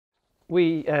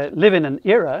We live in an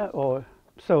era, or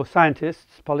so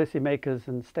scientists, policymakers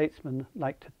and statesmen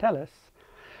like to tell us,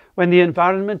 when the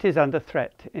environment is under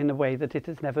threat in a way that it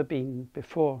has never been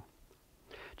before.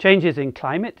 Changes in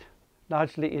climate,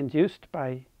 largely induced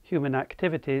by human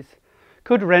activities,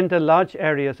 could render large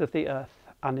areas of the Earth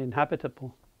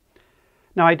uninhabitable.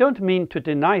 Now, I don't mean to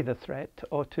deny the threat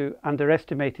or to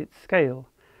underestimate its scale,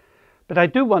 but I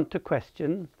do want to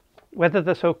question whether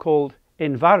the so-called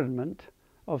environment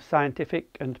of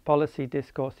scientific and policy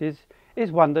discourses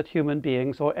is one that human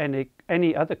beings or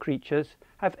any other creatures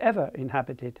have ever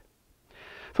inhabited.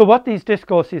 For what these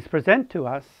discourses present to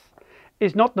us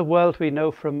is not the world we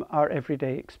know from our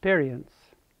everyday experience.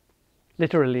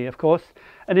 Literally, of course,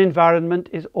 an environment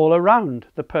is all around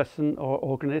the person or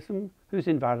organism whose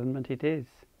environment it is.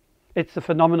 It's the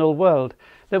phenomenal world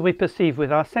that we perceive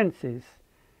with our senses,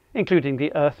 including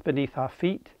the earth beneath our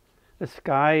feet, the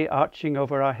sky arching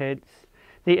over our heads,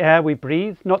 the air we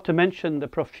breathe, not to mention the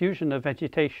profusion of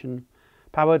vegetation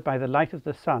powered by the light of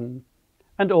the sun,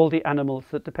 and all the animals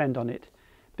that depend on it,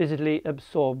 busily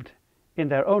absorbed in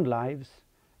their own lives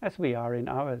as we are in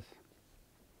ours.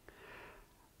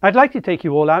 I'd like to take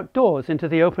you all outdoors into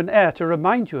the open air to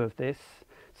remind you of this,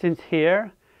 since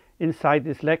here, inside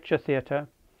this lecture theatre,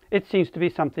 it seems to be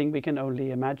something we can only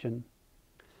imagine.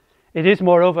 It is,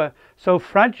 moreover, so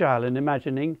fragile in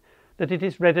imagining that it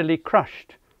is readily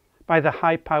crushed by the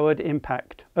high-powered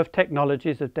impact of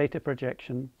technologies of data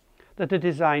projection that are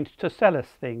designed to sell us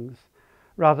things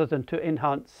rather than to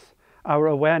enhance our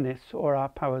awareness or our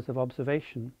powers of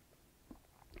observation.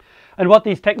 And what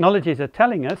these technologies are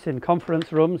telling us in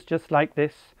conference rooms just like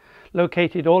this,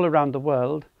 located all around the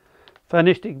world,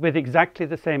 furnished with exactly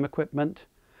the same equipment,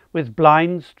 with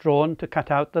blinds drawn to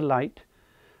cut out the light,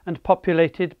 and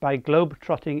populated by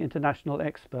globe-trotting international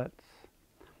experts.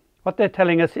 What they're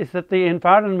telling us is that the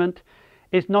environment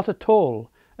is not at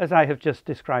all as I have just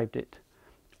described it,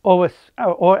 or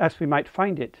as we might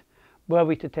find it were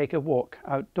we to take a walk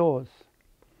outdoors.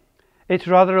 It's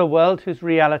rather a world whose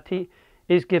reality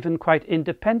is given quite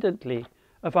independently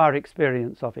of our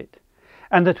experience of it,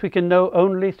 and that we can know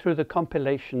only through the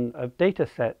compilation of data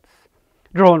sets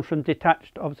drawn from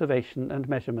detached observation and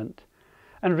measurement,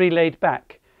 and relayed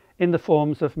back in the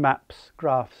forms of maps,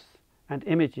 graphs, and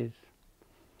images.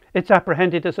 It's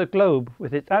apprehended as a globe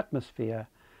with its atmosphere,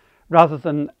 rather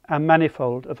than a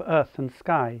manifold of earth and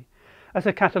sky, as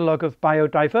a catalogue of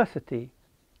biodiversity,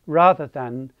 rather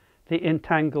than the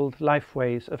entangled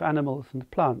lifeways of animals and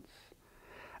plants,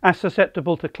 as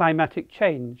susceptible to climatic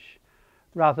change,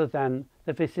 rather than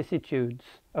the vicissitudes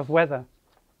of weather.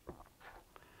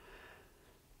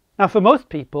 Now, for most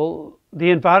people,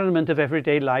 the environment of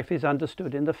everyday life is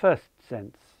understood in the first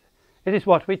sense. It is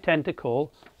what we tend to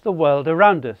call the world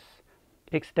around us,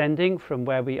 extending from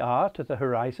where we are to the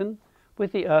horizon,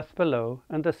 with the earth below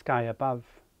and the sky above.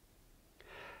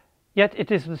 Yet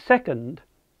it is the second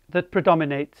that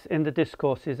predominates in the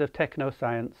discourses of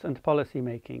technoscience and policy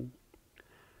making.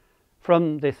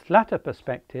 From this latter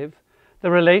perspective, the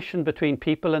relation between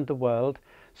people and the world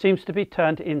seems to be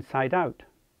turned inside out.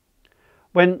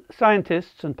 When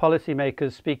scientists and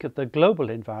policymakers speak of the global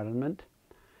environment,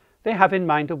 they have in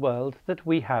mind a world that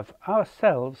we have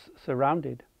ourselves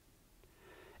surrounded.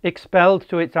 Expelled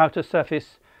to its outer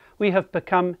surface, we have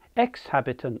become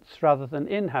exhabitants rather than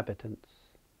inhabitants.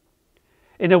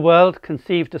 In a world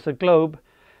conceived as a globe,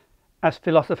 as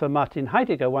philosopher Martin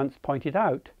Heidegger once pointed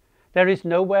out, there is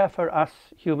nowhere for us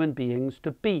human beings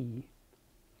to be.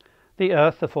 The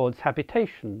earth affords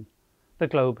habitation, the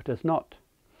globe does not.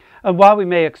 And while we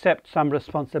may accept some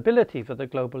responsibility for the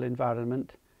global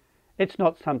environment, it's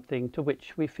not something to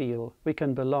which we feel we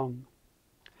can belong.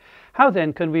 How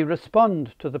then can we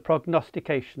respond to the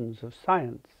prognostications of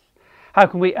science? How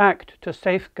can we act to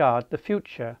safeguard the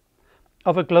future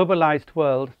of a globalized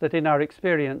world that in our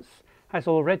experience has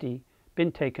already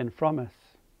been taken from us?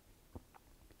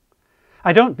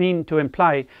 I don't mean to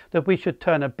imply that we should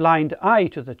turn a blind eye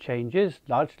to the changes,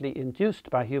 largely induced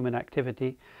by human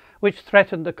activity, which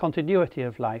threaten the continuity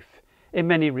of life in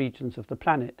many regions of the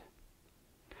planet.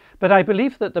 But I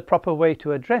believe that the proper way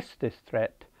to address this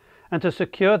threat and to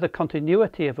secure the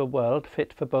continuity of a world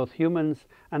fit for both humans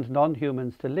and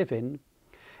non-humans to live in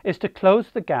is to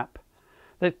close the gap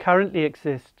that currently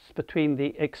exists between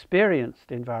the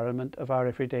experienced environment of our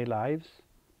everyday lives,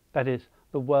 that is,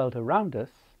 the world around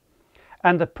us,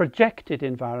 and the projected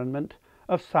environment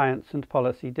of science and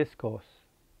policy discourse.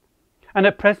 And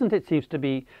at present it seems to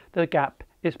be the gap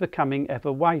is becoming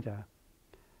ever wider.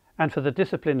 And for the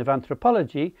discipline of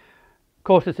anthropology,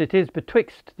 caught as it is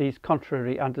betwixt these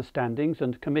contrary understandings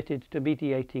and committed to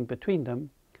mediating between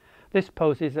them, this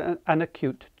poses an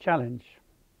acute challenge.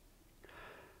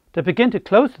 To begin to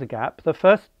close the gap, the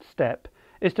first step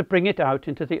is to bring it out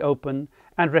into the open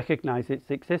and recognize its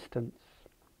existence.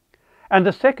 And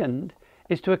the second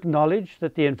is to acknowledge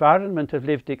that the environment of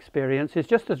lived experience is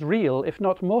just as real, if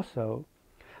not more so,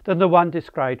 than the one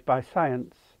described by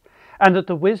science, and that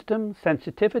the wisdom,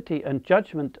 sensitivity and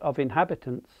judgment of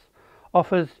inhabitants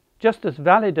offers just as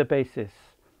valid a basis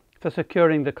for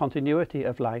securing the continuity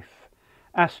of life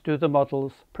as do the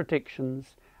models,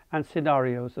 predictions and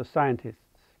scenarios of scientists.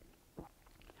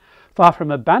 Far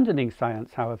from abandoning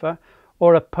science, however,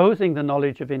 or opposing the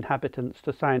knowledge of inhabitants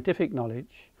to scientific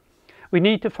knowledge, we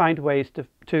need to find ways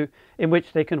in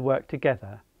which they can work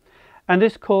together. And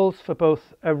this calls for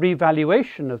both a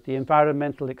revaluation of the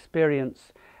environmental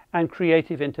experience and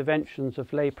creative interventions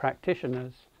of lay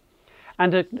practitioners,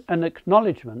 and an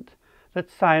acknowledgement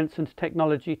that science and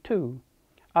technology too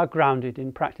are grounded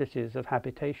in practices of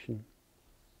habitation.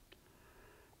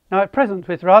 Now at present,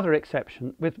 with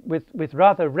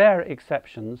rather rare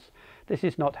exceptions, this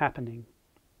is not happening.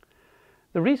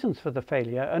 The reasons for the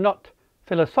failure are not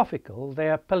philosophical, they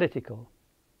are political.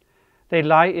 They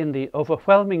lie in the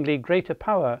overwhelmingly greater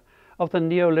power of the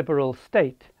neoliberal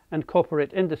state and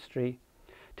corporate industry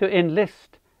to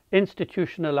enlist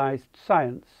institutionalized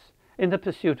science in the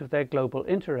pursuit of their global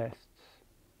interests.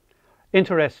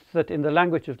 Interests that, in the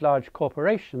language of large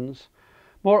corporations,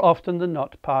 more often than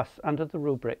not pass under the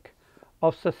rubric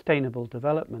of sustainable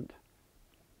development.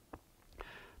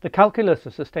 The calculus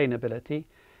of sustainability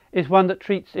is one that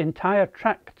treats entire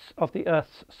tracts of the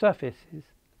Earth's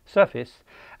surface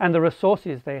and the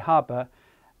resources they harbour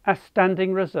as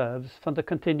standing reserves for the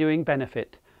continuing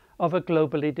benefit of a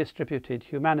globally distributed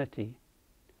humanity,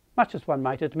 much as one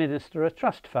might administer a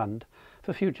trust fund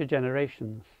for future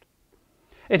generations.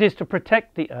 It is to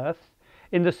protect the Earth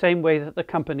in the same way that the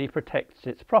company protects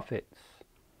its profits.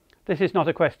 This is not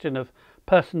a question of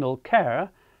personal care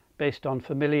based on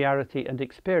familiarity and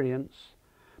experience,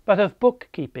 but of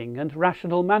bookkeeping and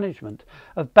rational management,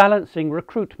 of balancing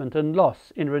recruitment and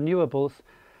loss in renewables,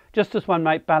 just as one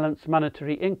might balance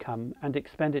monetary income and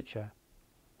expenditure.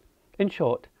 In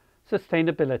short,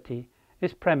 sustainability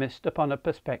is premised upon a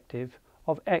perspective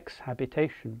of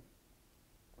exhabitation.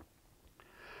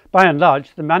 By and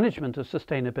large, the management of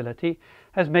sustainability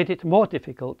has made it more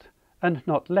difficult, and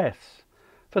not less,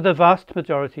 for the vast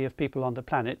majority of people on the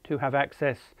planet to have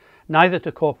access neither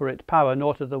to corporate power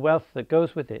nor to the wealth that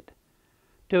goes with it,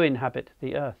 to inhabit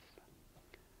the Earth.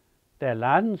 Their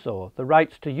lands, or the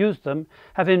rights to use them,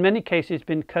 have in many cases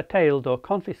been curtailed or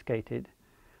confiscated.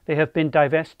 They have been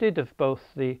divested of both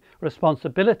the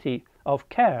responsibility of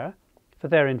care for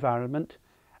their environment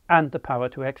and the power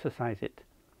to exercise it,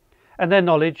 and their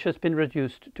knowledge has been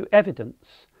reduced to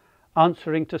evidence,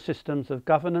 answering to systems of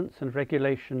governance and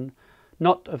regulation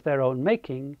not of their own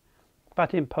making,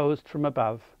 but imposed from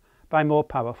above by more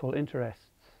powerful interests.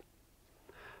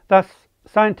 Thus,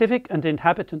 scientific and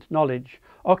inhabitant knowledge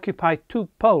occupy two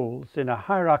poles in a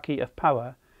hierarchy of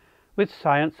power, with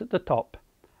science at the top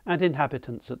and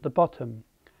inhabitants at the bottom.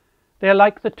 They are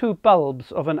like the two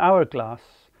bulbs of an hourglass,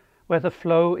 where the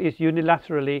flow is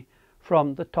unilaterally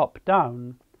from the top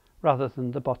down, rather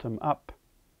than the bottom up.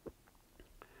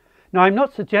 Now, I'm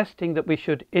not suggesting that we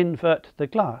should invert the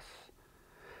glass.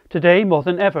 Today, more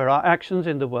than ever, our actions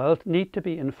in the world need to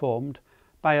be informed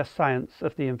by a science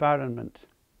of the environment.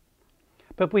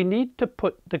 But we need to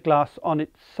put the glass on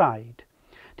its side,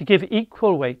 to give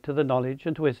equal weight to the knowledge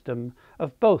and wisdom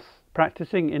of both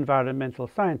practicing environmental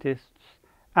scientists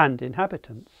and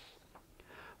inhabitants.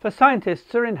 For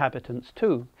scientists are inhabitants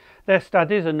too. Their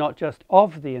studies are not just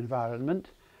of the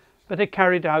environment, but are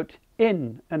carried out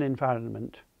in an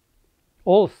environment.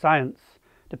 All science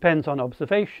depends on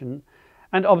observation,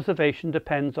 and observation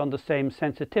depends on the same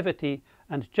sensitivity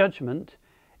and judgment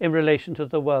in relation to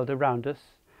the world around us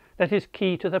that is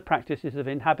key to the practices of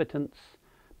inhabitants,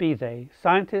 be they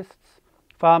scientists,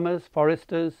 farmers,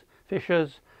 foresters,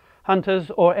 fishers,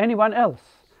 hunters, or anyone else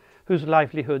whose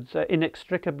livelihoods are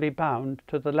inextricably bound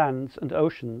to the lands and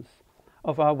oceans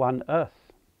of our one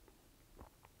Earth.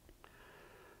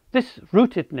 This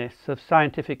rootedness of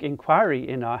scientific inquiry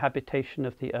in our habitation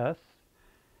of the Earth,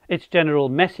 its general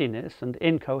messiness and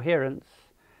incoherence,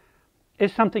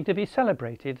 is something to be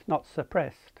celebrated, not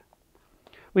suppressed.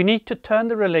 We need to turn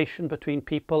the relation between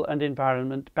people and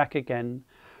environment back again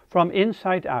from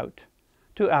inside out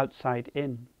to outside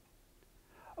in.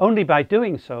 Only by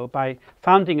doing so, by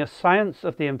founding a science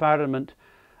of the environment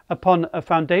upon a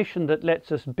foundation that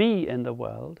lets us be in the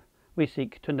world we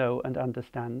seek to know and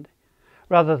understand,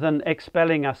 rather than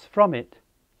expelling us from it,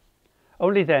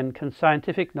 only then can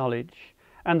scientific knowledge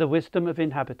and the wisdom of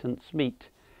inhabitants meet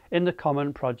in the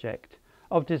common project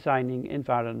of designing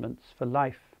environments for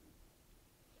life.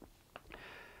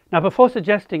 Now, before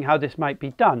suggesting how this might be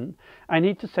done, I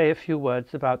need to say a few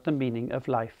words about the meaning of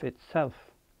life itself.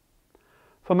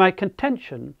 For my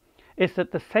contention is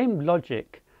that the same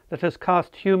logic that has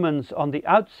cast humans on the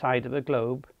outside of a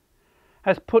globe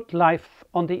has put life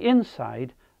on the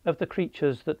inside of the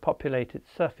creatures that populate its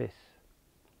surface.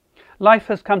 Life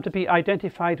has come to be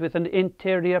identified with an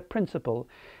interior principle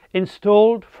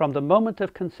installed from the moment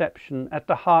of conception at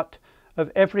the heart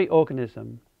of every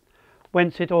organism,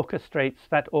 whence it orchestrates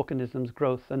that organism's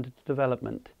growth and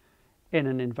development in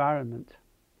an environment.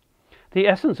 The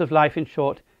essence of life, in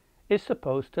short, is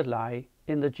supposed to lie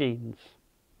in the genes.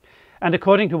 And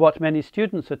according to what many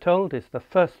students are told is the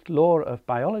first law of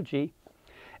biology,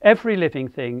 every living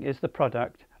thing is the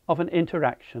product of an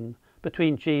interaction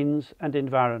between genes and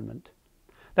environment.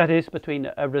 That is, between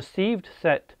a received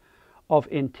set of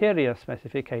interior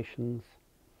specifications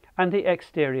and the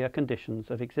exterior conditions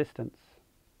of existence.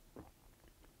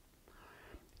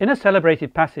 In a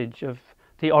celebrated passage of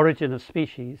The Origin of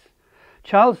Species,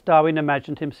 Charles Darwin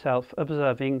imagined himself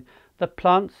observing the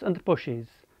plants and bushes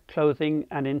clothing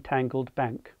an entangled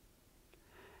bank.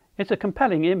 It's a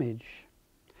compelling image.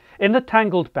 In the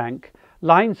tangled bank,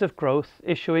 lines of growth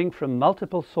issuing from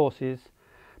multiple sources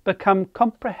become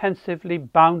comprehensively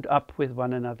bound up with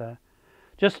one another,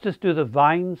 just as do the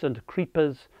vines and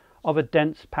creepers of a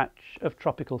dense patch of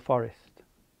tropical forest.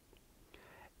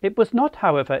 It was not,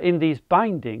 however, in these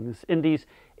bindings, in these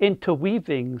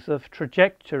interweavings of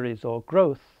trajectories or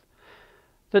growth,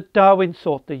 that Darwin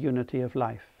sought the unity of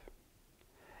life.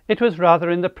 It was rather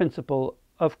in the principle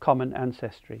of common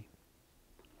ancestry.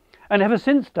 And ever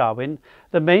since Darwin,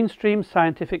 the mainstream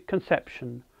scientific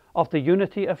conception of the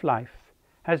unity of life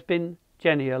has been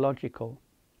genealogical.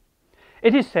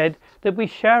 It is said that we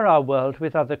share our world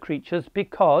with other creatures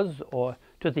because, or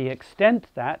to the extent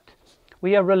that,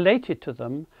 we are related to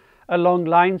them along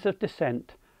lines of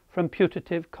descent from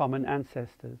putative common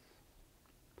ancestors.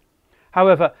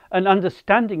 However, an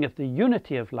understanding of the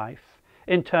unity of life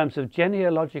in terms of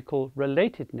genealogical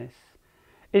relatedness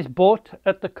is bought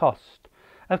at the cost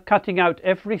of cutting out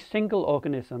every single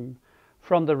organism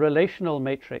from the relational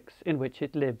matrix in which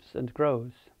it lives and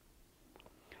grows.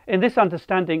 In this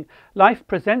understanding, life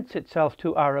presents itself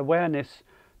to our awareness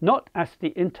not as the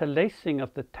interlacing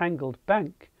of the tangled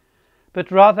bank,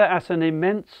 but rather as an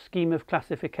immense scheme of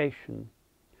classification,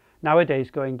 nowadays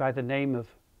going by the name of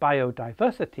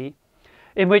biodiversity,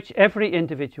 in which every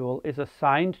individual is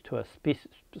assigned to a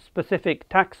specific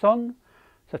taxon,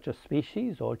 such as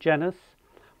species or genus,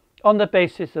 on the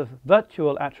basis of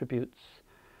virtual attributes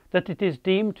that it is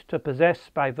deemed to possess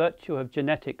by virtue of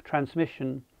genetic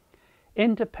transmission,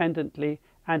 independently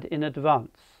and in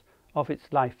advance of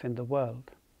its life in the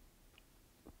world.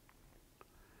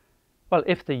 Well,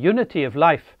 if the unity of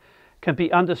life can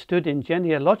be understood in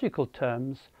genealogical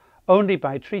terms only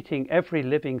by treating every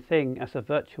living thing as a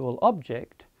virtual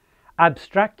object,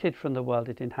 abstracted from the world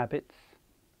it inhabits,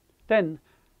 then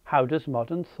how does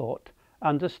modern thought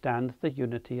understand the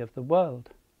unity of the world?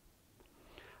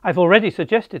 I've already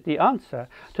suggested the answer.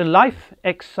 To life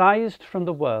excised from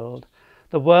the world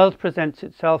presents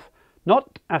itself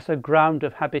not as a ground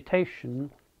of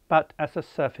habitation, but as a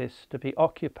surface to be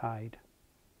occupied.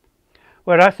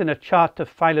 Whereas in a chart of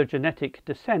phylogenetic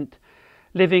descent,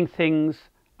 living things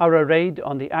are arrayed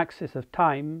on the axis of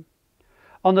time,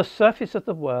 on the surface of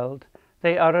the world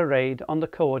they are arrayed on the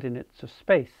coordinates of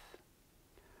space,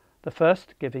 the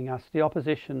first giving us the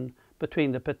opposition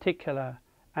between the particular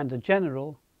and the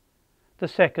general, the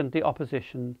second the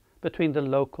opposition between the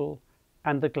local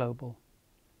and the global.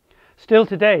 Still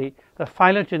today, the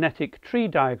phylogenetic tree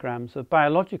diagrams of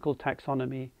biological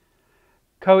taxonomy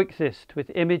coexist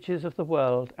with images of the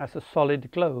world as a solid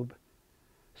globe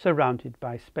surrounded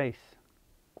by space.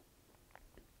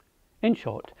 In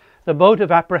short, the mode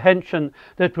of apprehension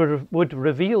that would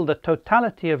reveal the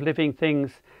totality of living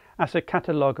things as a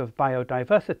catalogue of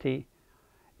biodiversity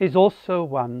is also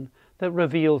one that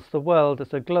reveals the world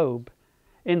as a globe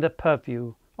in the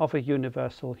purview of a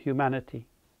universal humanity.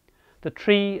 The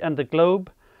tree and the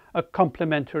globe are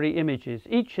complementary images.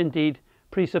 Each indeed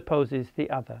presupposes the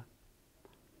other.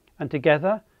 And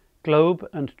together, globe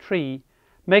and tree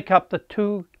make up the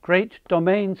two great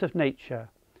domains of nature,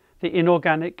 the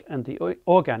inorganic and the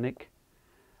organic,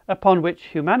 upon which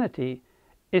humanity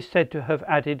is said to have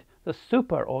added the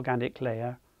superorganic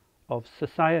layer of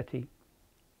society.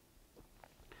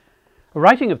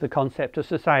 Writing of the concept of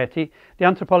society, the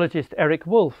anthropologist Eric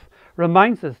Wolf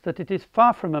reminds us that it is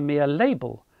far from a mere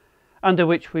label, under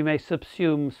which we may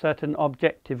subsume certain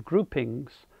objective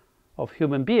groupings of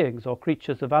human beings or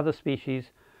creatures of other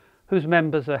species whose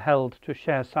members are held to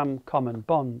share some common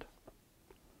bond.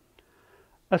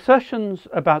 Assertions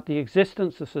about the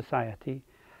existence of society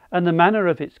and the manner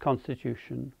of its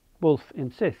constitution, Woolf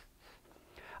insists,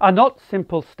 are not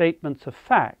simple statements of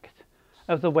fact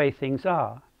of the way things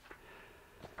are.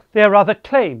 They are rather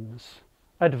claims,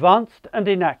 advanced and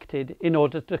enacted in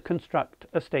order to construct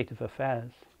a state of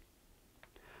affairs.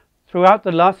 Throughout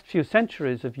the last few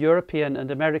centuries of European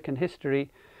and American history,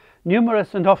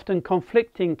 numerous and often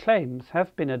conflicting claims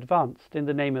have been advanced in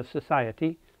the name of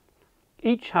society,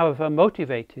 each, however,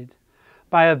 motivated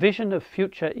by a vision of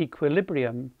future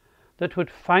equilibrium that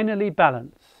would finally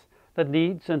balance the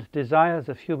needs and desires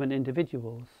of human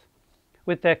individuals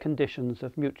with their conditions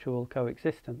of mutual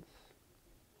coexistence.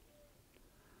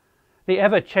 The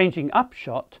ever-changing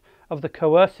upshot of the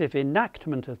coercive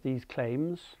enactment of these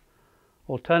claims,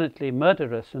 alternately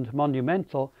murderous and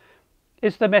monumental,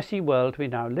 is the messy world we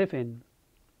now live in.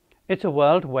 It's a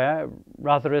world where,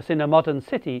 rather as in a modern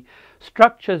city,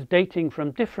 structures dating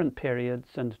from different periods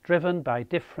and driven by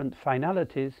different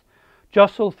finalities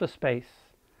jostle for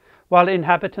space, while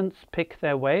inhabitants pick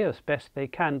their way as best they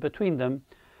can between them,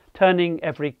 turning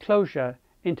every closure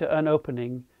into an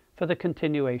opening for the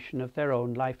continuation of their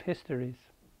own life histories.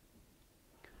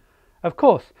 Of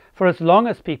course, for as long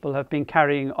as people have been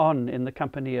carrying on in the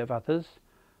company of others,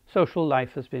 social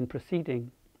life has been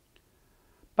proceeding.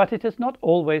 But it has not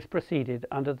always proceeded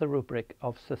under the rubric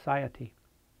of society.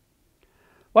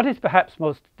 What is perhaps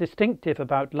most distinctive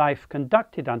about life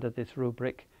conducted under this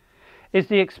rubric is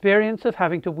the experience of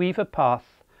having to weave a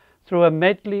path through a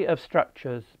medley of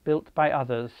structures built by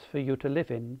others for you to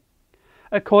live in,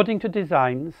 according to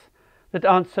designs that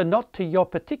answer not to your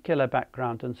particular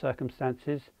background and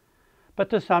circumstances, but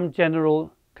to some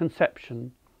general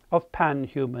conception of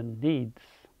pan-human needs.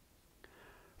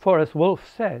 For as Woolf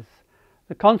says,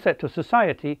 the concept of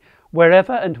society,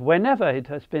 wherever and whenever it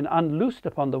has been unloosed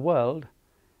upon the world,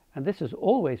 and this has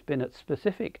always been at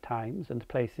specific times and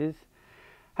places,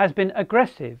 has been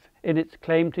aggressive in its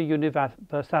claim to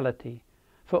universality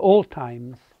for all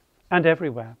times and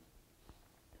everywhere.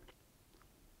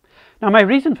 Now, my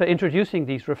reason for introducing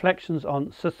these reflections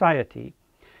on society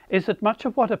is that much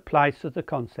of what applies to the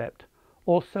concept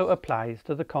also applies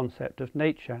to the concept of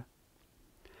nature.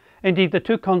 Indeed, the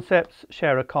two concepts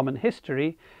share a common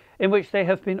history in which they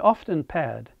have been often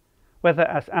paired, whether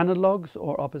as analogues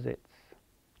or opposites.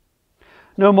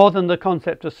 No more than the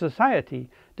concept of society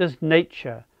does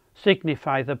nature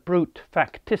signify the brute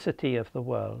facticity of the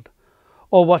world,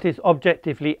 or what is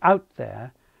objectively out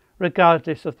there,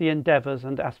 regardless of the endeavours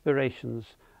and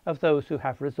aspirations of those who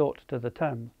have resort to the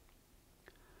term.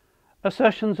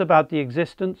 Assertions about the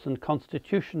existence and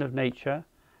constitution of nature,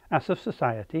 as of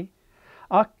society,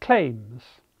 are claims,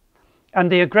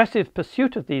 and the aggressive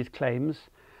pursuit of these claims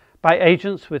by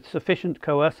agents with sufficient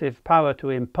coercive power to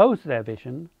impose their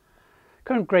vision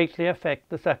can greatly affect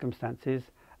the circumstances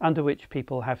under which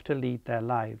people have to lead their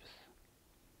lives.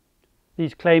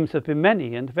 These claims have been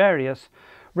many and various,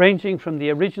 ranging from the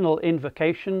original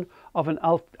invocation of an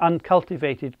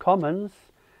uncultivated commons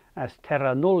as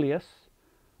terra nullius,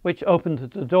 which opened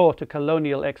the door to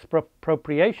colonial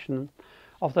expropriation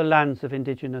of the lands of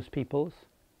indigenous peoples,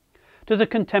 to the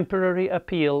contemporary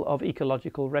appeal of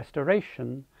ecological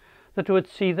restoration that would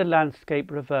see the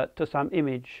landscape revert to some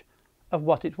image of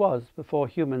what it was before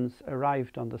humans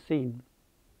arrived on the scene.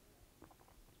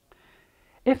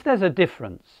 If there's a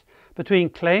difference between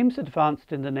claims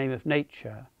advanced in the name of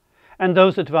nature and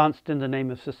those advanced in the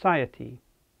name of society,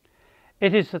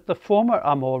 it is that the former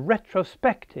are more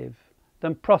retrospective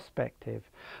than prospective,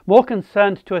 more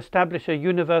concerned to establish a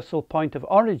universal point of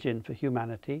origin for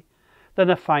humanity than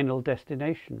a final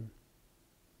destination.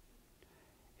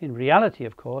 In reality,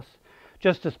 of course,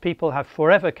 just as people have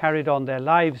forever carried on their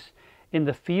lives in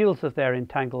the fields of their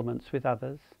entanglements with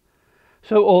others,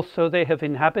 so also they have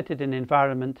inhabited an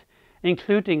environment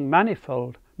including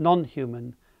manifold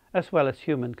non-human as well as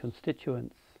human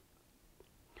constituents.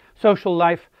 Social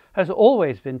life has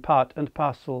always been part and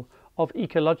parcel of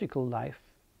ecological life,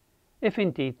 if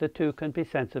indeed the two can be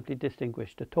sensibly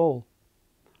distinguished at all.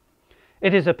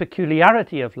 It is a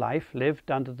peculiarity of life lived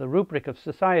under the rubric of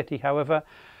society, however,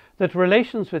 that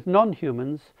relations with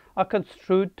non-humans are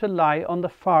construed to lie on the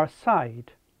far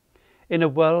side, in a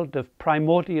world of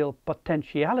primordial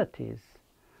potentialities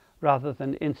rather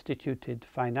than instituted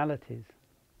finalities.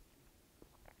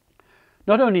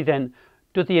 Not only then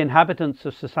do the inhabitants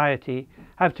of society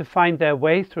have to find their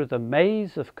way through the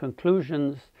maze of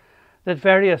conclusions that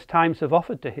various times have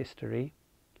offered to history,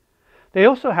 They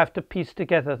also have to piece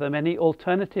together the many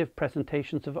alternative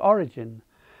presentations of origin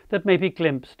that may be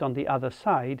glimpsed on the other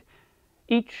side,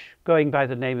 each going by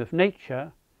the name of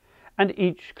nature, and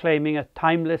each claiming a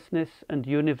timelessness and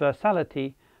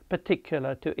universality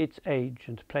particular to its age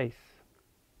and place.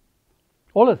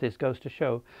 All of this goes to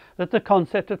show that the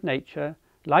concept of nature,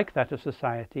 like that of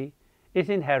society, is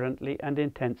inherently and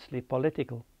intensely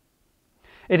political.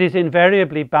 It is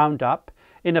invariably bound up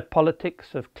in a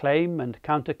politics of claim and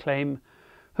counterclaim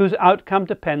whose outcome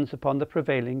depends upon the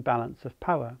prevailing balance of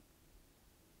power.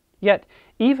 Yet,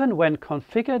 even when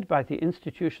configured by the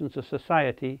institutions of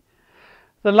society,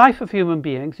 the life of human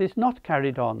beings is not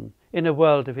carried on in a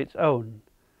world of its own,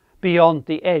 beyond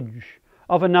the edge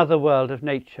of another world of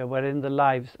nature wherein the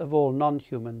lives of all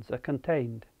non-humans are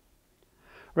contained.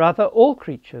 Rather, all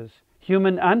creatures,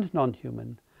 human and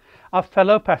non-human, are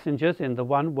fellow passengers in the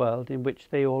one world in which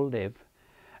they all live,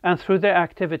 and through their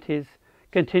activities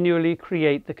continually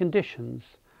create the conditions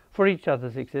for each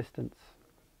other's existence.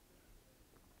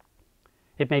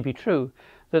 It may be true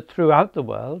that throughout the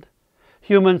world,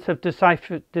 humans have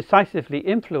decisively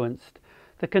influenced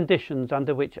the conditions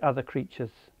under which other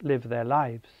creatures live their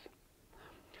lives.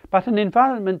 But an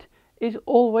environment is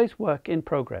always work in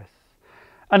progress,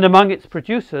 and among its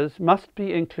producers must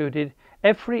be included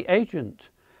every agent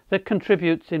that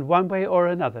contributes in one way or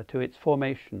another to its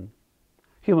formation.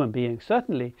 Human beings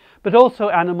certainly, but also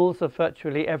animals of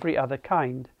virtually every other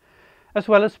kind, as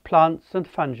well as plants and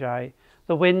fungi,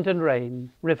 the wind and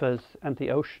rain, rivers and the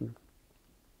ocean.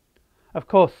 Of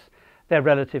course, their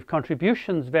relative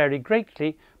contributions vary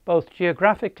greatly, both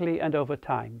geographically and over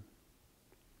time.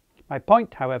 My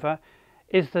point, however,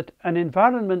 is that an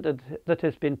environment that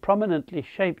has been prominently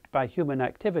shaped by human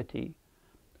activity,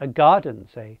 a garden,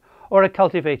 say, or a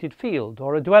cultivated field,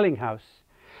 or a dwelling house,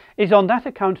 is on that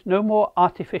account no more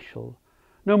artificial,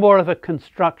 no more of a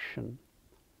construction,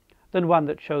 than one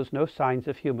that shows no signs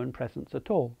of human presence at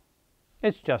all.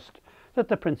 It's just that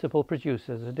the principal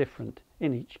producers are different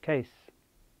in each case.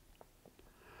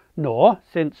 Nor,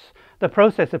 since the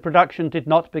process of production did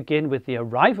not begin with the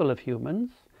arrival of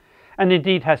humans, and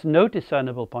indeed has no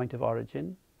discernible point of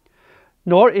origin,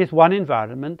 nor is one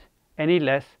environment any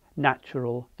less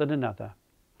natural than another.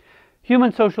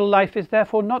 Human social life is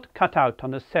therefore not cut out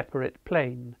on a separate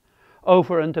plane,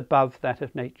 over and above that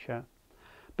of nature,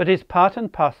 but is part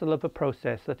and parcel of a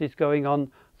process that is going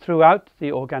on throughout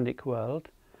the organic world,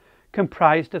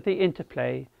 comprised of the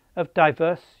interplay of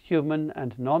diverse human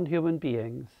and non-human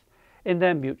beings in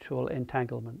their mutual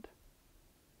entanglement.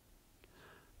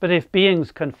 But if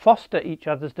beings can foster each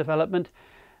other's development,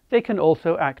 they can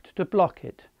also act to block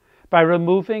it by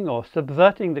removing or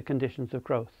subverting the conditions of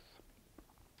growth.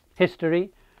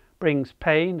 History brings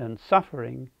pain and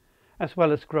suffering as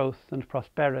well as growth and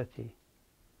prosperity.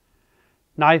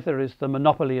 Neither is the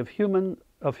monopoly of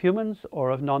humans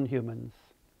or of non-humans.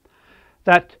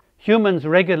 That humans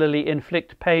regularly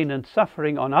inflict pain and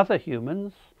suffering on other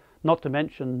humans, not to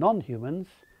mention non-humans,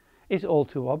 is all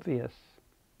too obvious.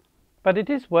 But it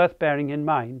is worth bearing in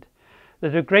mind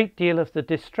that a great deal of the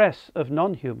distress of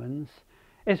non-humans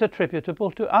is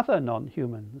attributable to other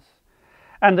non-humans,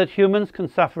 and that humans can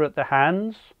suffer at the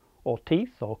hands, or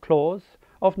teeth, or claws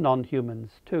of non-humans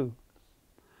too.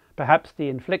 Perhaps the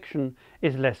infliction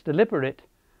is less deliberate,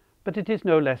 but it is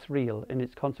no less real in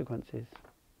its consequences.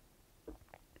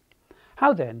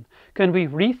 How then can we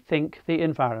rethink the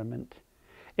environment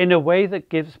in a way that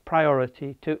gives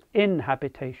priority to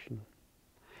inhabitation,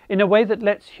 in a way that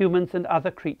lets humans and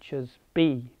other creatures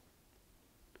be?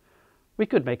 We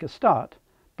could make a start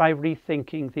by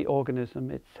rethinking the organism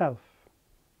itself.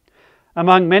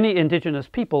 Among many indigenous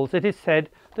peoples, it is said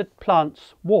that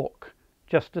plants walk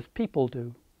just as people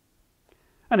do.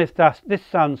 And if this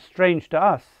sounds strange to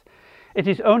us, it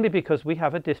is only because we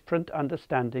have a different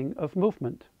understanding of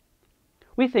movement.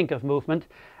 We think of movement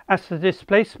as the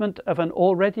displacement of an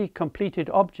already completed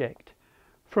object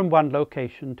from one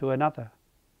location to another.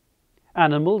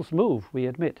 Animals move, we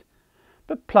admit,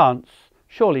 but plants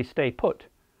surely stay put,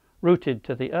 rooted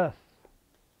to the earth.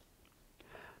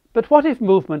 But what if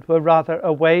movement were rather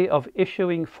a way of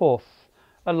issuing forth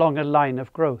along a line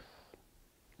of growth?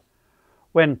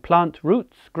 When plant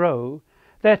roots grow,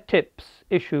 their tips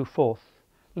issue forth,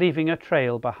 leaving a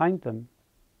trail behind them.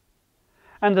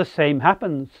 And the same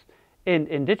happens in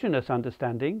indigenous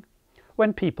understanding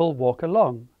when people walk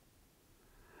along.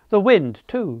 The wind,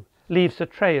 too, leaves a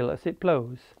trail as it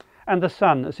blows, and the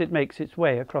sun as it makes its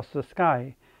way across the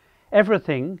sky.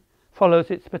 Everything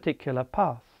follows its particular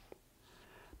path.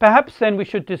 Perhaps then we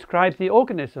should describe the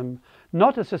organism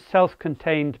not as a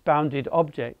self-contained bounded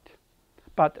object,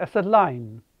 but as a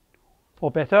line,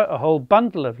 or better, a whole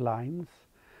bundle of lines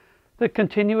that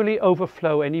continually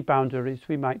overflow any boundaries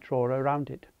we might draw around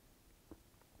it.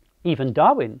 Even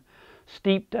Darwin,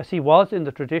 steeped as he was in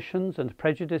the traditions and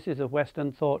prejudices of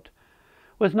Western thought,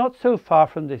 was not so far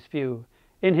from this view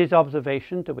in his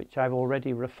observation, to which I've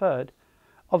already referred,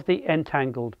 of the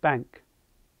entangled bank.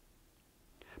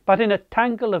 But in a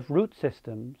tangle of root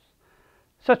systems,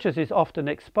 such as is often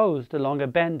exposed along a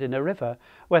bend in a river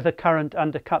where the current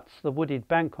undercuts the wooded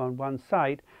bank on one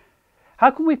side, how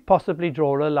can we possibly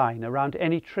draw a line around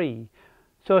any tree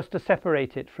so as to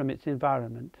separate it from its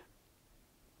environment?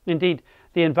 Indeed,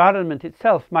 the environment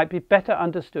itself might be better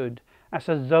understood as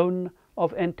a zone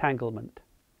of entanglement.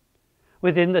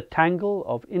 Within the tangle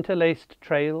of interlaced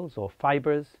trails or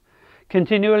fibers,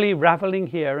 continually ravelling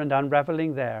here and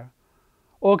unravelling there,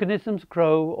 organisms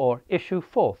grow or issue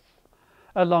forth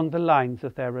along the lines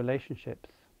of their relationships.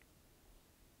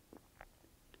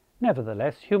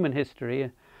 Nevertheless, human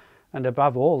history, and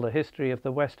above all the history of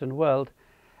the Western world,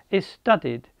 is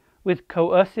studied with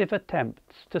coercive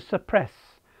attempts to suppress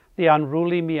the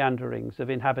unruly meanderings of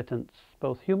inhabitants,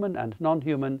 both human and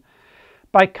non-human,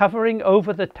 by covering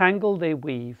over the tangle they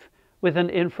weave with an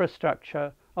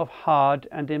infrastructure of hard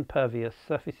and impervious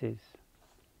surfaces.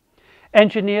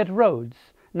 Engineered roads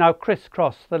now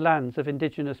crisscross the lands of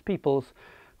indigenous peoples,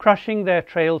 crushing their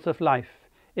trails of life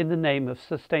in the name of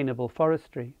sustainable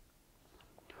forestry.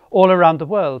 All around the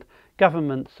world,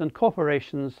 governments and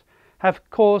corporations have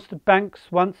caused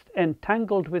banks once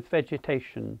entangled with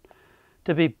vegetation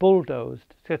to be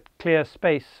bulldozed to clear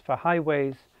space for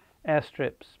highways,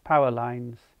 airstrips, power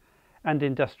lines, and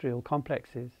industrial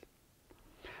complexes.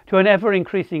 To an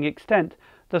ever-increasing extent,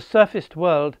 the surfaced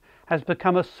world has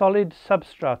become a solid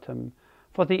substratum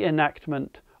for the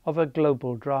enactment of a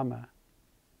global drama.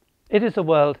 It is a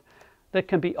world that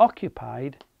can be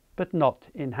occupied but not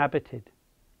inhabited.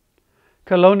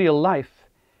 Colonial life,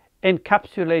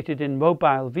 encapsulated in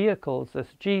mobile vehicles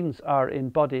as genes are in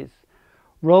bodies,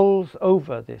 rolls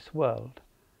over this world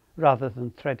rather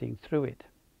than threading through it.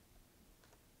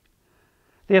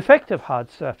 The effect of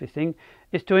hard surfacing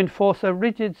is to enforce a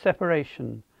rigid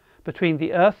separation between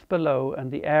the earth below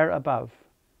and the air above,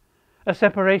 a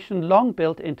separation long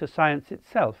built into science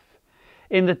itself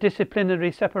in the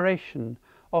disciplinary separation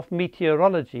of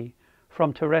meteorology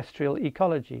from terrestrial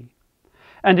ecology,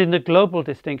 and in the global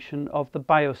distinction of the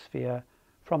biosphere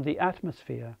from the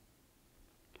atmosphere.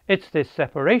 It's this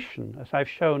separation, as I've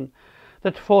shown,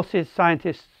 that forces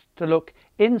scientists to look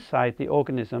inside the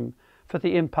organism for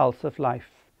the impulse of life,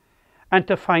 and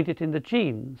to find it in the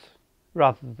genes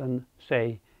rather than,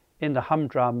 say, in the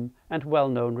humdrum and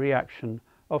well-known reaction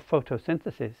of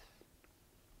photosynthesis.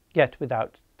 Yet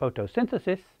without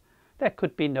photosynthesis, there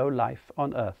could be no life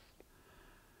on Earth.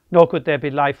 Nor could there be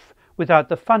life without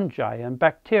the fungi and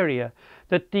bacteria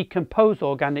that decompose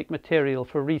organic material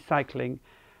for recycling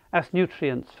as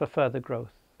nutrients for further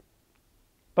growth.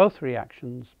 Both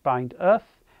reactions bind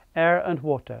earth, air and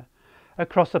water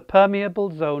across a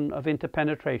permeable zone of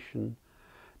interpenetration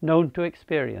known to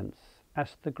experience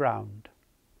as the ground.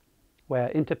 Where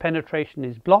interpenetration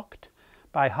is blocked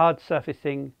by hard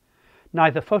surfacing,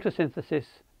 neither photosynthesis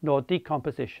nor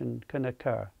decomposition can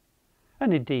occur.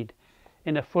 And indeed,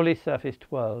 in a fully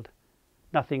surfaced world,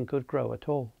 nothing could grow at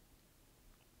all.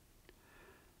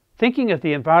 Thinking of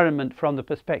the environment from the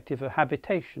perspective of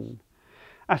habitation,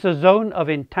 as a zone of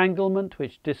entanglement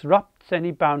which disrupts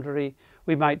any boundary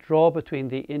we might draw between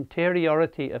the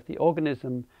interiority of the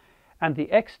organism and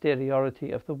the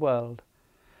exteriority of the world,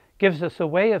 gives us a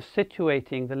way of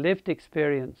situating the lived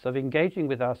experience of engaging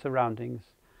with our surroundings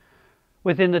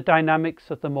within the dynamics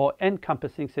of the more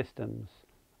encompassing systems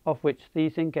of which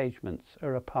these engagements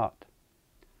are a part.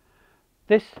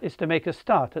 This is to make a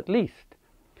start, at least,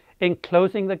 in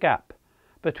closing the gap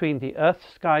between the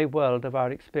earth-sky world of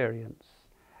our experience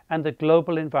and the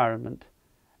global environment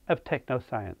of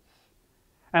technoscience.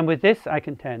 And with this, I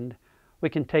contend, we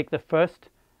can take the first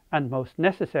and most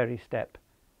necessary step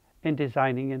in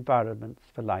designing environments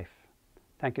for life.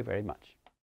 Thank you very much.